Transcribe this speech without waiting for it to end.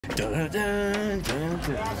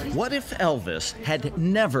What if Elvis had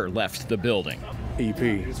never left the building? EP,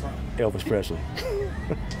 Elvis Presley.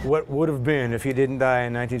 What would have been if he didn't die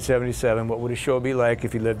in 1977? What would his show be like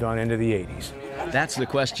if he lived on into the 80s? That's the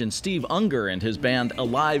question Steve Unger and his band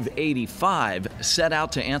Alive 85 set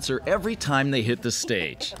out to answer every time they hit the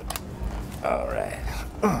stage. All right.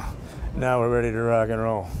 Now we're ready to rock and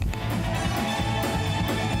roll.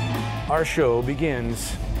 Our show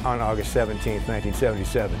begins on August 17th,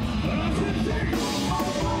 1977.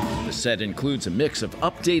 The set includes a mix of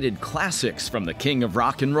updated classics from the king of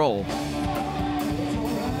rock and roll,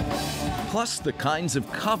 plus the kinds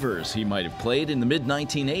of covers he might have played in the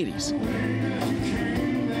mid-1980s.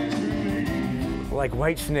 Like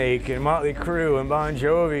Whitesnake and Motley Crue and Bon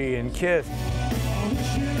Jovi and Kiss.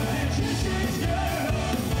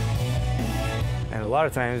 And a lot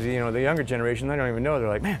of times, you know, the younger generation, they don't even know. They're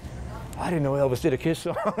like, man, I didn't know Elvis did a Kiss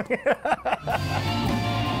song.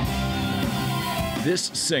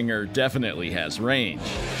 This singer definitely has range.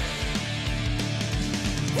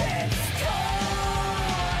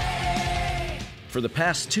 For the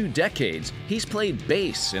past 2 decades, he's played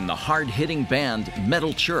bass in the hard-hitting band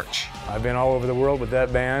Metal Church. I've been all over the world with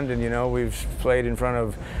that band, and you know, we've played in front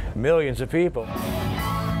of millions of people.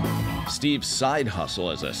 Steve's side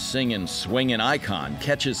hustle as a singing, swinging icon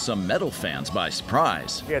catches some metal fans by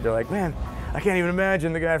surprise. Yeah, they're like, man, I can't even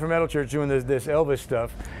imagine the guy from Metal Church doing this Elvis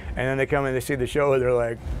stuff. And then they come and they see the show, and they're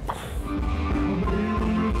like...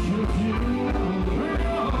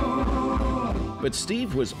 But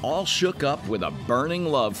Steve was all shook up with a burning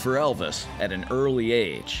love for Elvis at an early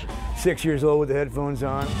age. 6 years old with the headphones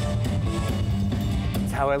on.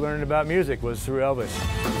 That's how I learned about music, was through Elvis.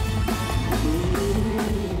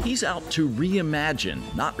 He's out to reimagine,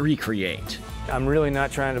 not recreate. I'm really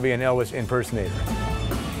not trying to be an Elvis impersonator.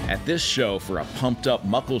 At this show for a pumped-up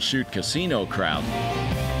Muckleshoot Casino crowd,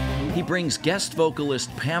 he brings guest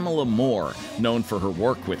vocalist Pamela Moore, known for her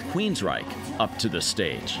work with Queensryche, up to the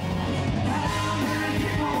stage.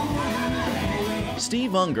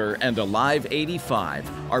 Steve Unger and Alive 85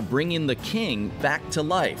 are bringing the king back to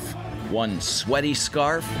life. One sweaty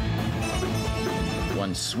scarf,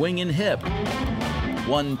 one swinging hip,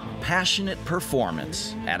 one passionate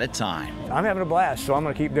performance at a time. I'm having a blast, so I'm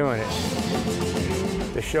going to keep doing it.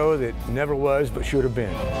 The show that never was but should have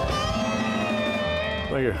been.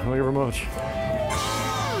 Thank you very much.